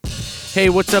Hey,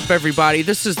 what's up, everybody?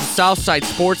 This is the Southside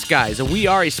Sports Guys, and we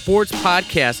are a sports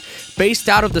podcast based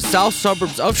out of the south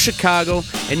suburbs of Chicago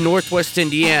and Northwest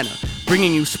Indiana,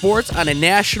 bringing you sports on a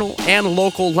national and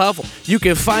local level. You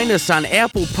can find us on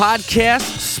Apple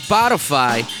Podcasts,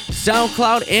 Spotify,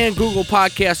 SoundCloud, and Google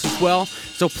Podcasts as well.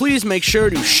 So please make sure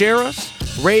to share us,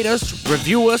 rate us,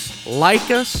 review us, like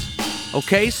us.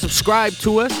 Okay, subscribe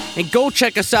to us, and go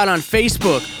check us out on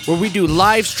Facebook, where we do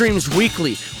live streams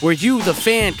weekly, where you, the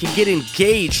fan, can get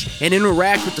engaged and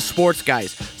interact with the sports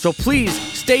guys. So please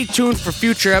stay tuned for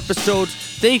future episodes.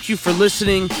 Thank you for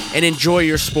listening, and enjoy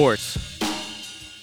your sports.